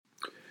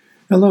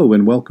Hello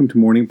and welcome to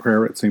morning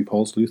prayer at St.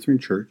 Paul's Lutheran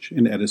Church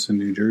in Edison,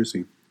 New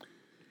Jersey.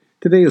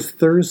 Today is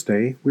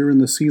Thursday. We're in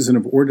the season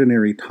of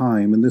ordinary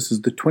time, and this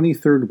is the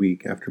 23rd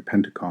week after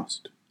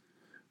Pentecost.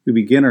 We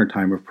begin our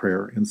time of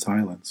prayer in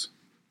silence.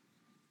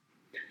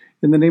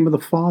 In the name of the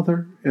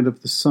Father, and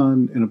of the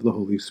Son, and of the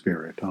Holy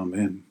Spirit.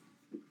 Amen.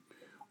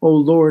 O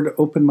Lord,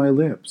 open my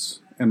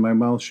lips, and my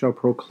mouth shall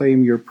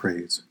proclaim your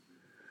praise.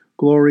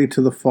 Glory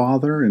to the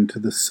Father, and to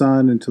the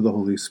Son, and to the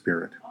Holy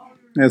Spirit,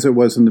 as it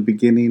was in the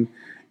beginning,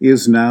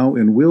 is now,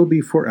 and will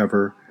be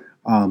forever.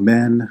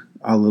 Amen.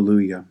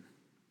 Alleluia.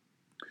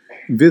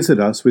 Visit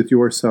us with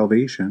your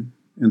salvation,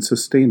 and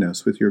sustain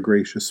us with your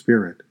gracious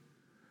Spirit.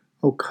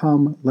 O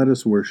come, let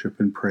us worship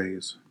and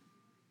praise.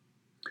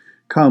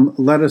 Come,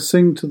 let us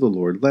sing to the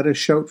Lord. Let us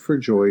shout for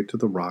joy to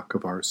the rock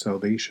of our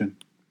salvation.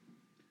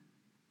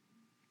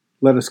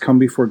 Let us come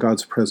before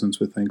God's presence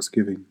with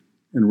thanksgiving,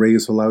 and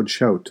raise a loud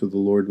shout to the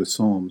Lord with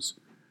psalms.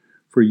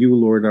 For you,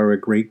 Lord, are a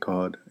great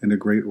God, and a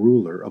great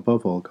ruler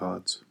above all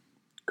gods.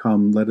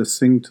 Come, let us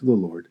sing to the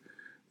Lord.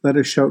 Let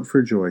us shout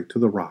for joy to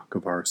the rock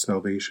of our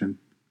salvation.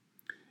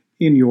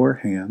 In your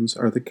hands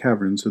are the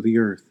caverns of the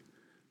earth.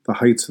 The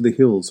heights of the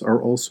hills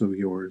are also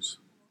yours.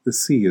 The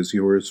sea is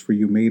yours, for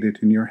you made it,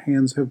 and your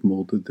hands have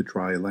molded the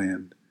dry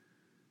land.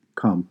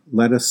 Come,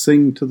 let us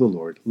sing to the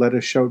Lord. Let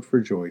us shout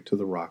for joy to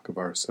the rock of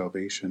our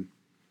salvation.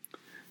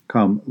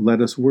 Come, let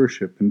us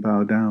worship and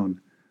bow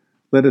down.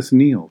 Let us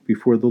kneel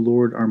before the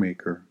Lord our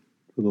Maker.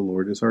 For the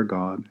Lord is our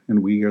God,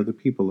 and we are the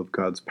people of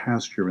God's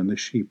pasture and the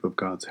sheep of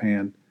God's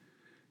hand.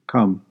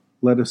 Come,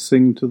 let us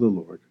sing to the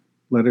Lord.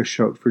 Let us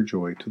shout for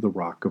joy to the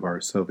rock of our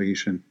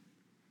salvation.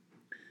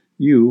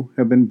 You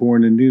have been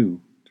born anew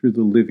through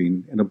the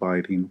living and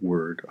abiding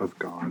Word of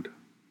God.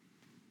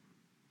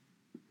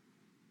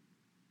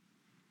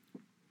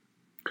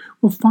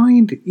 We'll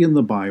find in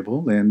the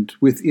Bible and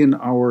within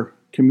our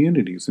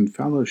communities and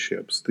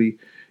fellowships the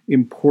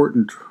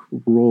important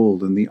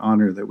role and the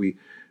honor that we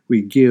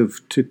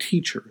give to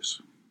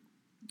teachers,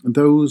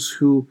 those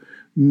who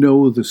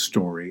know the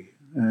story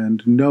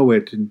and know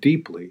it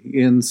deeply,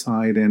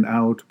 inside and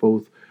out,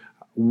 both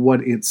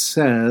what it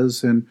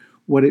says and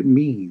what it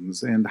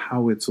means and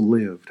how it's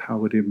lived,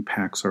 how it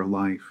impacts our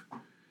life.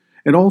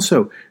 And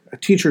also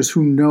teachers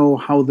who know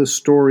how the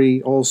story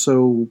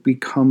also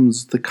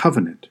becomes the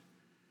covenant,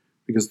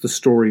 because the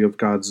story of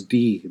God's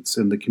deeds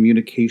and the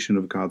communication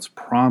of God's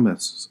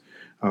promises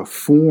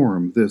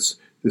form this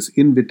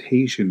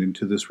invitation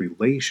into this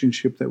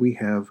relationship that we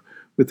have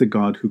with the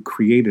God who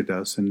created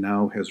us and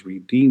now has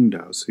redeemed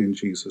us in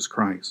Jesus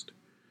Christ.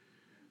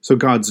 So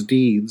God's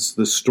deeds,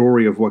 the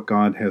story of what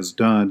God has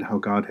done, how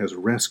God has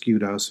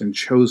rescued us and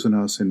chosen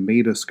us and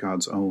made us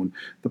God's own,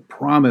 the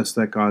promise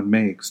that God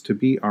makes to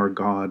be our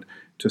God,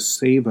 to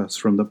save us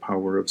from the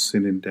power of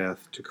sin and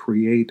death, to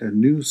create a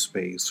new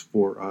space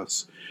for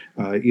us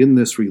in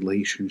this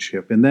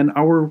relationship, and then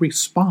our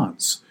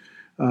response.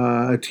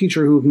 A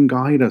teacher who can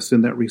guide us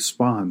in that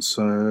response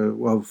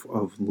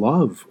of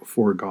love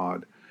for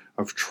God,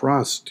 of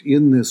trust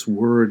in this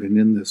word and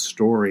in this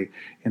story,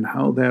 and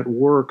how that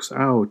works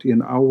out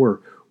in our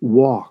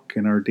walk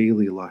in our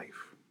daily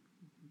life.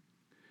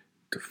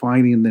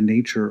 Defining the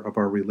nature of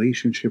our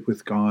relationship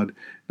with God,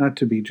 not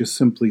to be just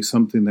simply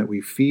something that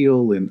we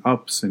feel in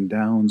ups and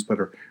downs, but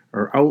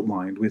are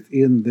outlined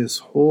within this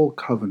whole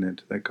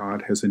covenant that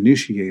God has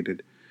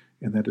initiated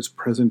and that is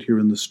present here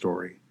in the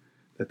story,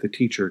 that the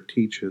teacher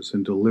teaches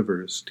and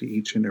delivers to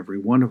each and every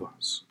one of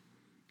us,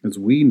 as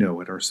we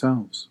know it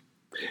ourselves.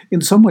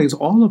 In some ways,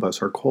 all of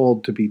us are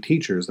called to be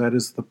teachers. That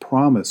is the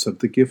promise of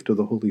the gift of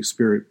the Holy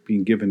Spirit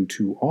being given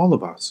to all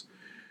of us,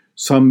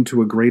 some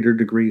to a greater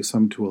degree,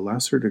 some to a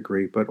lesser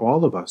degree, but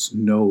all of us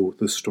know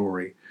the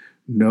story,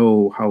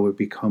 know how it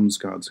becomes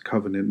God's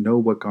covenant, know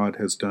what God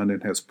has done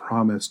and has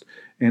promised,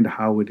 and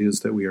how it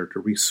is that we are to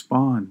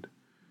respond.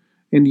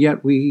 And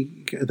yet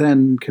we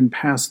then can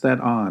pass that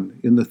on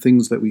in the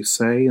things that we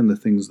say and the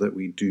things that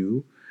we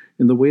do,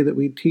 in the way that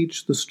we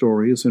teach the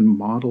stories and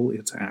model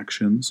its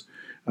actions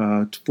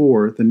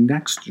for the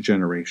next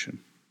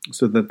generation,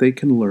 so that they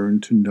can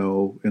learn to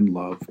know and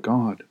love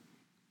God,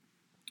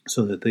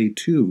 so that they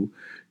too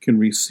can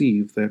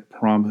receive that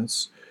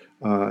promise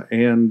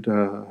and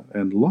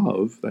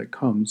love that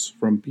comes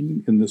from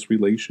being in this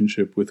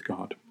relationship with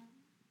God.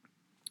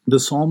 The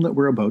psalm that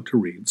we're about to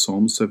read,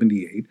 Psalm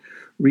 78,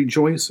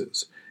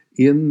 rejoices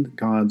in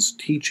God's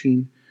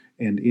teaching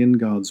and in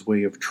God's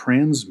way of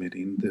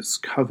transmitting this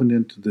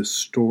covenant, this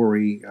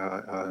story,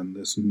 and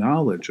this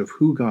knowledge of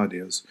who God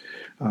is,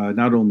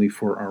 not only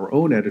for our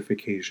own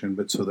edification,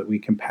 but so that we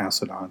can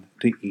pass it on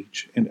to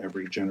each and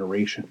every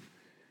generation.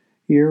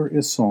 Here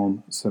is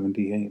Psalm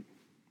 78.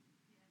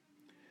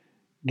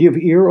 Give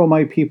ear, O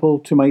my people,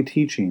 to my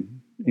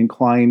teaching.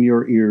 Incline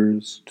your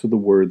ears to the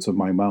words of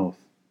my mouth.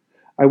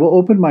 I will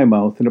open my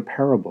mouth in a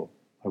parable.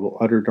 I will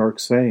utter dark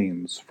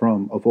sayings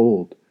from of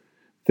old,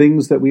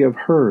 things that we have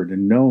heard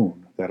and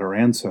known, that our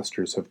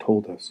ancestors have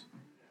told us.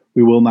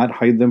 We will not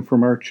hide them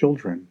from our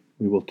children.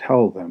 We will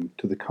tell them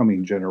to the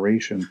coming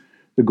generation,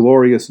 the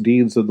glorious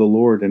deeds of the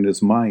Lord and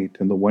his might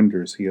and the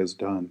wonders he has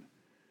done.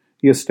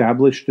 He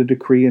established a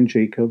decree in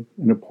Jacob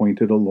and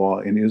appointed a law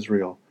in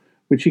Israel,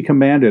 which he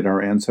commanded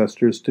our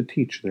ancestors to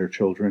teach their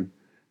children,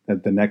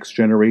 that the next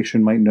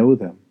generation might know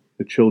them,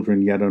 the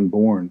children yet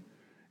unborn,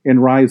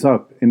 and rise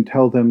up and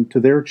tell them to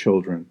their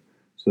children,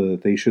 so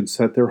that they should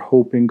set their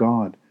hope in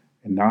God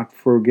and not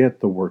forget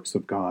the works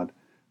of God,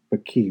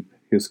 but keep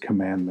his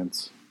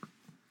commandments.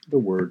 The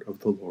word of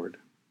the Lord.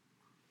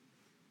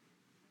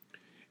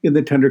 In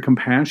the tender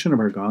compassion of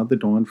our God, the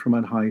dawn from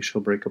on high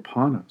shall break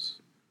upon us.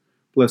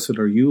 Blessed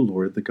are you,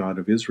 Lord, the God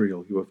of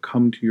Israel. You have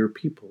come to your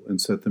people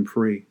and set them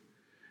free.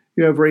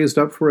 You have raised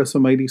up for us a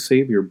mighty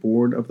Savior,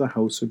 born of the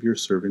house of your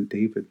servant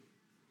David.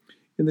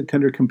 In the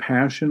tender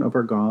compassion of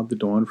our God, the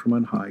dawn from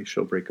on high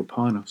shall break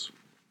upon us.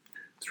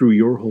 Through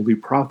your holy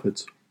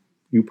prophets,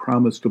 you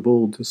promised of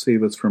old to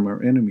save us from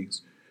our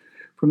enemies,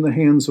 from the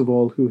hands of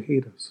all who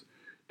hate us,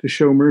 to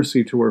show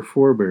mercy to our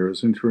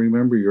forebears, and to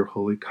remember your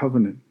holy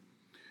covenant.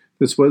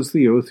 This was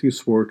the oath you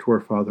swore to our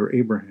father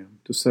Abraham,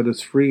 to set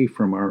us free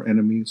from our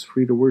enemies,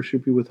 free to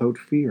worship you without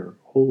fear,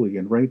 holy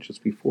and righteous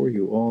before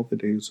you all the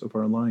days of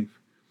our life.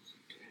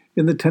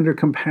 In the tender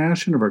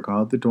compassion of our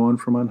God, the dawn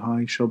from on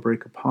high shall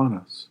break upon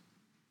us.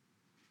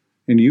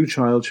 And you,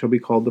 child, shall be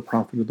called the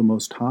prophet of the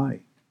Most High.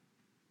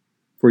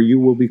 For you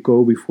will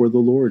go before the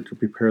Lord to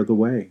prepare the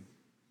way,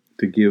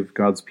 to give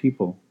God's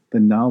people the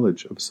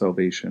knowledge of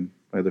salvation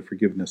by the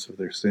forgiveness of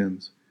their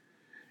sins.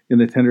 In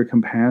the tender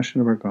compassion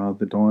of our God,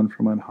 the dawn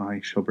from on high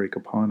shall break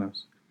upon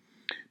us,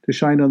 to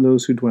shine on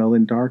those who dwell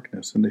in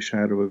darkness and the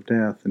shadow of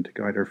death, and to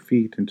guide our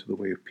feet into the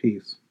way of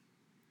peace.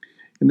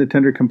 In the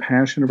tender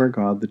compassion of our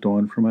God, the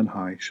dawn from on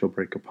high shall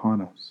break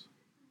upon us.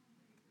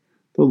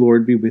 The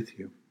Lord be with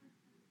you.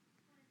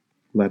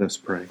 Let us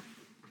pray.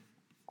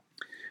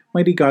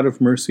 Mighty God of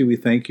mercy, we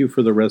thank you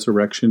for the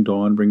resurrection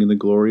dawn, bringing the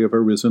glory of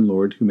our risen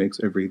Lord, who makes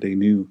every day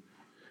new.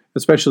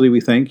 Especially we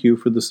thank you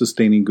for the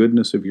sustaining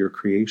goodness of your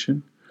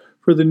creation,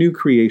 for the new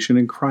creation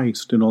in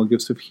Christ and all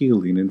gifts of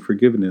healing and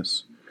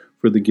forgiveness,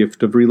 for the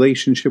gift of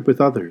relationship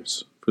with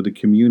others, for the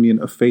communion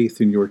of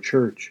faith in your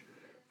church.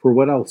 For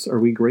what else are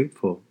we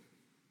grateful?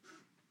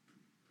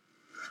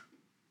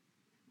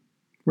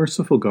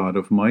 Merciful God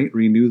of might,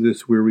 renew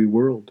this weary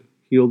world.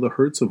 Heal the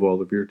hurts of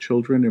all of your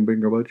children and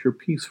bring about your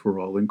peace for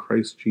all in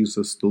Christ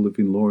Jesus, the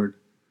living Lord.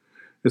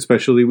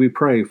 Especially we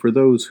pray for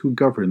those who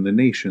govern the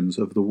nations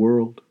of the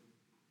world.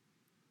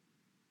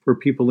 For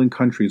people in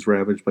countries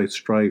ravaged by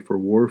strife or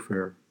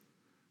warfare,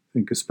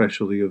 think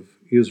especially of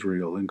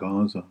Israel and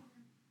Gaza,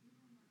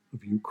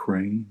 of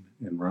Ukraine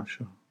and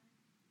Russia.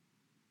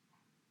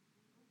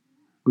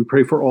 We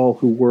pray for all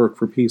who work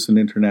for peace and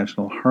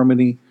international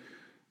harmony,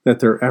 that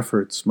their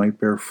efforts might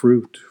bear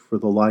fruit for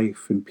the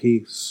life and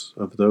peace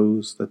of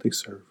those that they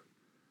serve.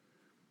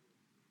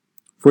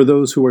 For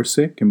those who are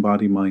sick in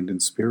body, mind,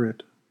 and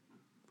spirit,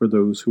 for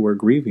those who are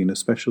grieving,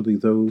 especially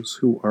those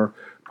who are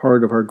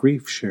part of our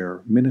grief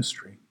share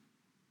ministry,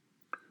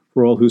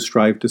 for all who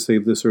strive to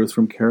save this earth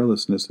from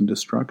carelessness and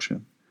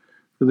destruction,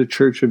 for the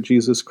Church of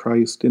Jesus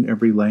Christ in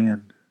every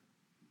land.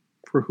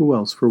 For who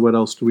else? For what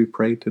else do we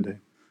pray today?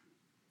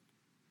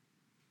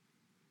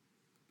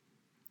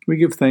 We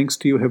give thanks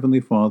to you, Heavenly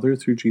Father,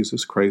 through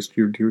Jesus Christ,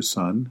 your dear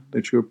Son,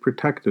 that you have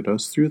protected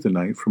us through the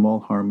night from all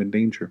harm and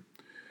danger.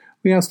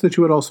 We ask that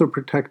you would also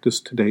protect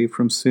us today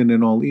from sin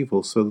and all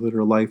evil, so that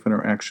our life and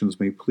our actions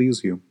may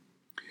please you.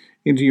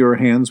 Into your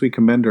hands we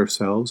commend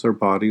ourselves, our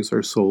bodies,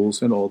 our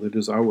souls, and all that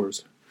is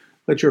ours.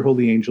 Let your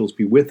holy angels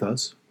be with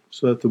us,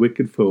 so that the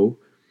wicked foe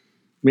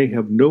may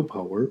have no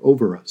power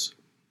over us.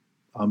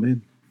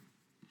 Amen.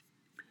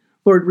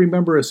 Lord,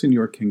 remember us in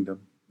your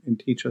kingdom, and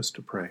teach us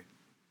to pray.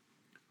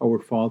 Our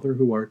Father,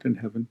 who art in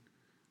heaven,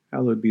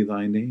 hallowed be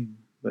thy name.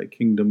 Thy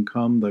kingdom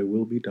come, thy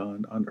will be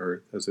done, on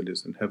earth as it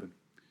is in heaven.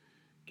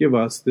 Give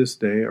us this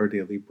day our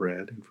daily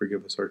bread, and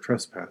forgive us our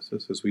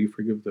trespasses, as we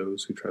forgive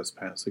those who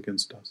trespass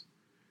against us.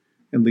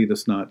 And lead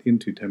us not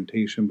into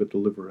temptation, but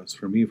deliver us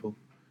from evil.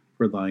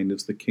 For thine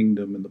is the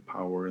kingdom, and the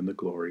power, and the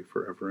glory,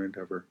 forever and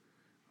ever.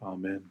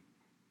 Amen.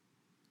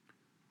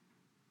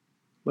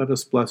 Let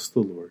us bless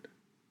the Lord.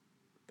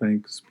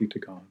 Thanks be to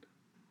God.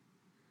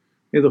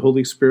 May the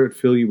Holy Spirit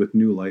fill you with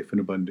new life and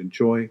abundant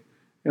joy,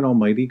 and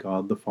Almighty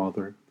God, the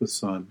Father, the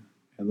Son,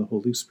 and the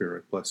Holy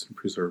Spirit bless and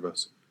preserve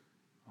us